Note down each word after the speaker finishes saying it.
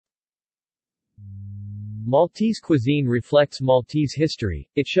Maltese cuisine reflects Maltese history.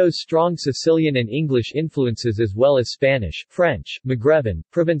 It shows strong Sicilian and English influences as well as Spanish, French, Maghreban,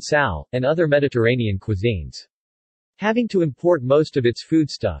 Provençal, and other Mediterranean cuisines. Having to import most of its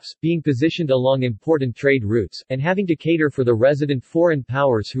foodstuffs, being positioned along important trade routes, and having to cater for the resident foreign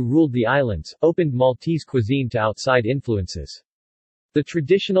powers who ruled the islands, opened Maltese cuisine to outside influences. The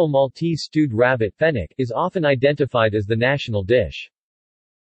traditional Maltese stewed rabbit fennec is often identified as the national dish.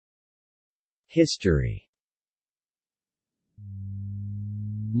 History.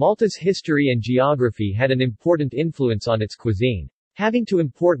 Malta's history and geography had an important influence on its cuisine. Having to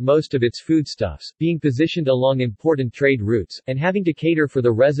import most of its foodstuffs, being positioned along important trade routes, and having to cater for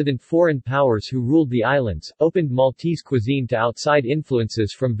the resident foreign powers who ruled the islands, opened Maltese cuisine to outside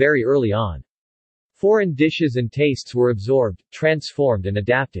influences from very early on. Foreign dishes and tastes were absorbed, transformed and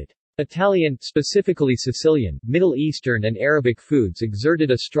adapted. Italian, specifically Sicilian, Middle Eastern and Arabic foods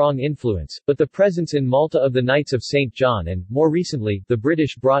exerted a strong influence, but the presence in Malta of the Knights of St. John and, more recently, the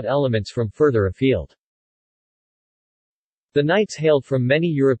British brought elements from further afield. The Knights hailed from many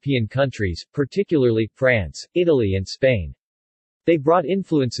European countries, particularly France, Italy and Spain. They brought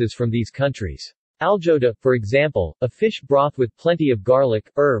influences from these countries. Aljoda, for example, a fish broth with plenty of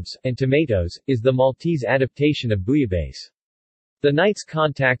garlic, herbs, and tomatoes, is the Maltese adaptation of bouillabaisse. The Knights'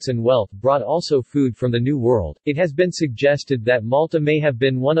 contacts and wealth brought also food from the New World. It has been suggested that Malta may have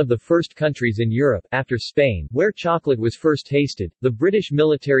been one of the first countries in Europe, after Spain, where chocolate was first tasted. The British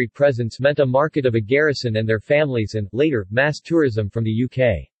military presence meant a market of a garrison and their families and, later, mass tourism from the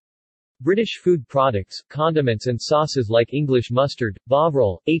UK. British food products, condiments and sauces like English mustard,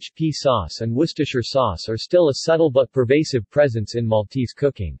 Bovril, HP sauce and Worcestershire sauce are still a subtle but pervasive presence in Maltese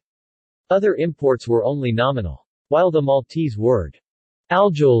cooking. Other imports were only nominal. While the Maltese word,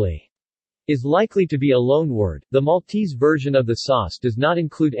 aljoli, is likely to be a loan word, the Maltese version of the sauce does not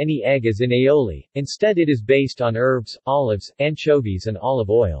include any egg as in aioli, instead it is based on herbs, olives, anchovies and olive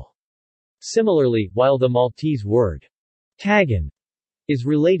oil. Similarly, while the Maltese word, tagan, is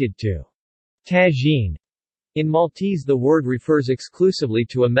related to tagine, in Maltese the word refers exclusively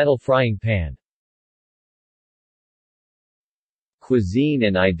to a metal frying pan. Cuisine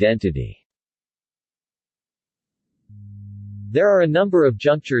and identity. There are a number of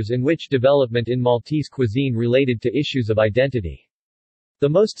junctures in which development in Maltese cuisine related to issues of identity. The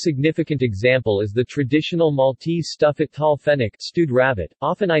most significant example is the traditional Maltese stuffed tall fennec stewed rabbit,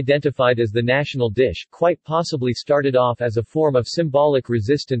 often identified as the national dish, quite possibly started off as a form of symbolic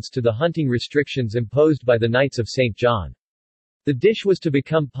resistance to the hunting restrictions imposed by the Knights of St. John. The dish was to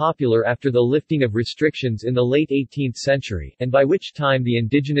become popular after the lifting of restrictions in the late 18th century, and by which time the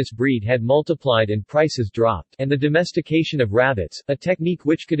indigenous breed had multiplied and prices dropped, and the domestication of rabbits, a technique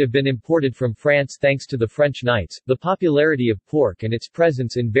which could have been imported from France thanks to the French Knights. The popularity of pork and its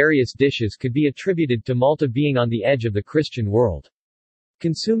presence in various dishes could be attributed to Malta being on the edge of the Christian world.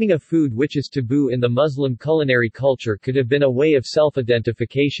 Consuming a food which is taboo in the Muslim culinary culture could have been a way of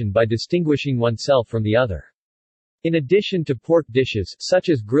self-identification by distinguishing oneself from the other. In addition to pork dishes, such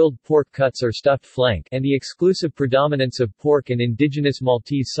as grilled pork cuts or stuffed flank, and the exclusive predominance of pork and indigenous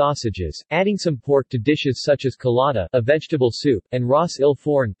Maltese sausages, adding some pork to dishes such as colada, a vegetable soup, and ras il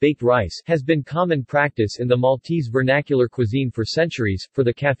forn, baked rice, has been common practice in the Maltese vernacular cuisine for centuries. For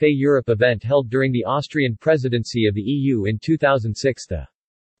the Café Europe event held during the Austrian presidency of the EU in 2006, the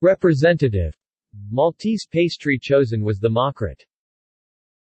representative Maltese pastry chosen was the makrit.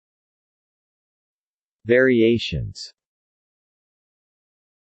 Variations.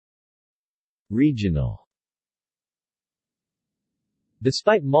 Regional.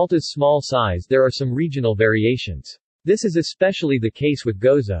 Despite Malta's small size, there are some regional variations. This is especially the case with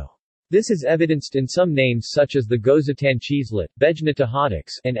gozo. This is evidenced in some names such as the Gozatan cheeselet, Bejna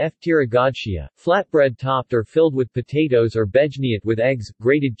Tahadix, and Ftira Godshia, flatbread topped or filled with potatoes or bejniat with eggs,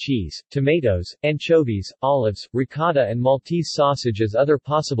 grated cheese, tomatoes, anchovies, olives, ricotta and Maltese sausage as other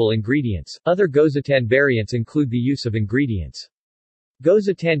possible ingredients. Other Gozatan variants include the use of ingredients.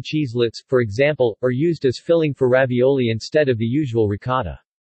 Gozatan cheeselets, for example, are used as filling for ravioli instead of the usual ricotta.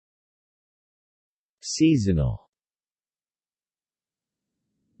 Seasonal.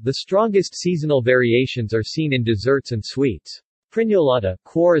 The strongest seasonal variations are seen in desserts and sweets. Prignolata,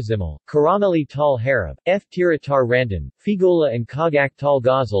 Quaresimal, Carameli tal harab, Ftira tar randan, Figola and Kagak tal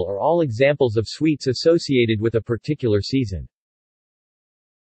gazel are all examples of sweets associated with a particular season.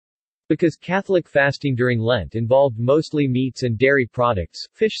 Because Catholic fasting during Lent involved mostly meats and dairy products,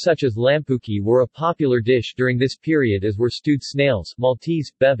 fish such as lampuki were a popular dish during this period as were stewed snails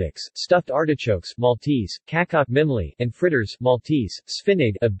Maltese, bebex, stuffed artichokes Maltese, kakak mimli, and fritters Maltese,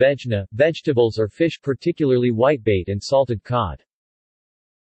 sfinig of bejna, vegetables or fish particularly whitebait and salted cod.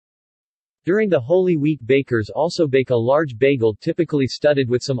 During the Holy Week, bakers also bake a large bagel typically studded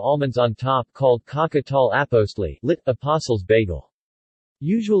with some almonds on top called kaka tal apostli, lit. Apostles' bagel.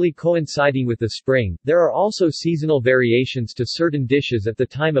 Usually coinciding with the spring, there are also seasonal variations to certain dishes at the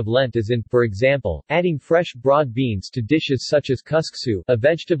time of Lent, as in, for example, adding fresh broad beans to dishes such as kusksu, a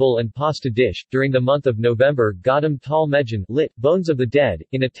vegetable and pasta dish. During the month of November, godam tal medjan, lit. Bones of the dead,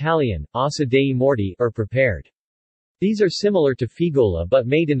 in Italian, ossa dei morti, are prepared. These are similar to figola but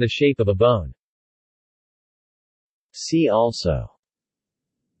made in the shape of a bone. See also: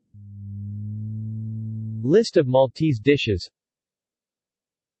 List of Maltese dishes,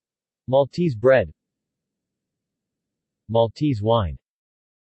 Maltese bread, Maltese wine.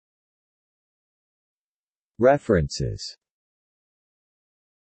 References.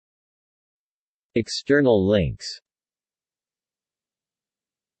 External links: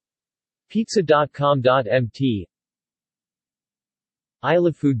 pizza.com.mt,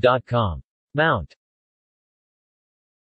 ilovefood.com. Mount